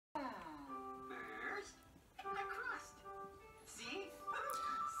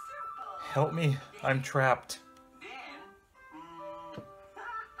Help me, I'm trapped.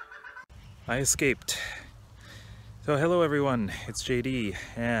 I escaped. So hello everyone, it's JD,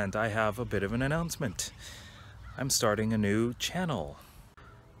 and I have a bit of an announcement. I'm starting a new channel.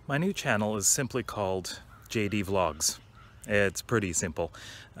 My new channel is simply called JD Vlogs. It's pretty simple.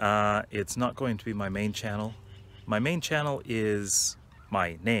 It's not going to be my main channel. My main channel is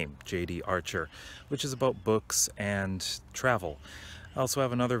my name, JD Archer, which is about books and travel. I also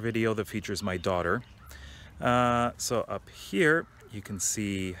have another video that features my daughter. So up here you can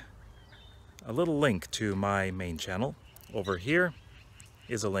see a little link to my main channel. Over here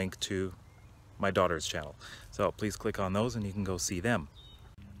is a link to my daughter's channel. So please click on those and you can go see them.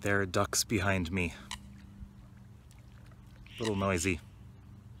 There are ducks behind me. A little noisy.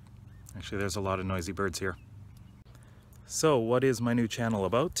 Actually, there's a lot of noisy birds here. So what is my new channel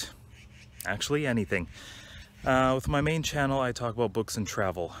about? Actually, anything. With my main channel, I talk about books and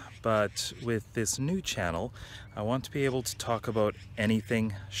travel, but with this new channel, I want to be able to talk about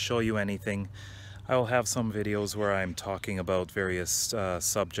anything, show you anything. I will have some videos where I'm talking about various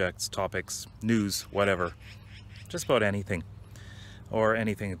subjects, topics, news, whatever. Just about anything, or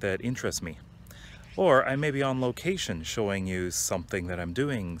anything that interests me. Or I may be on location showing you something that I'm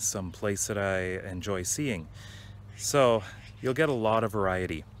doing, some place that I enjoy seeing. So you'll get a lot of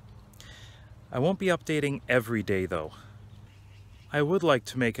variety. I won't be updating every day though. I would like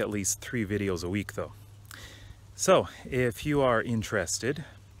to make at least 3 videos a week though. So if you are interested,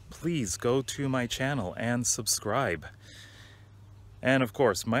 please go to my channel and subscribe. And of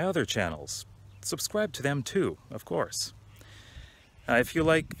course, my other channels, subscribe to them too, of course. If you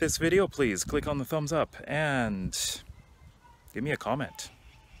like this video, please click on the thumbs up and give me a comment.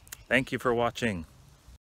 Thank you for watching.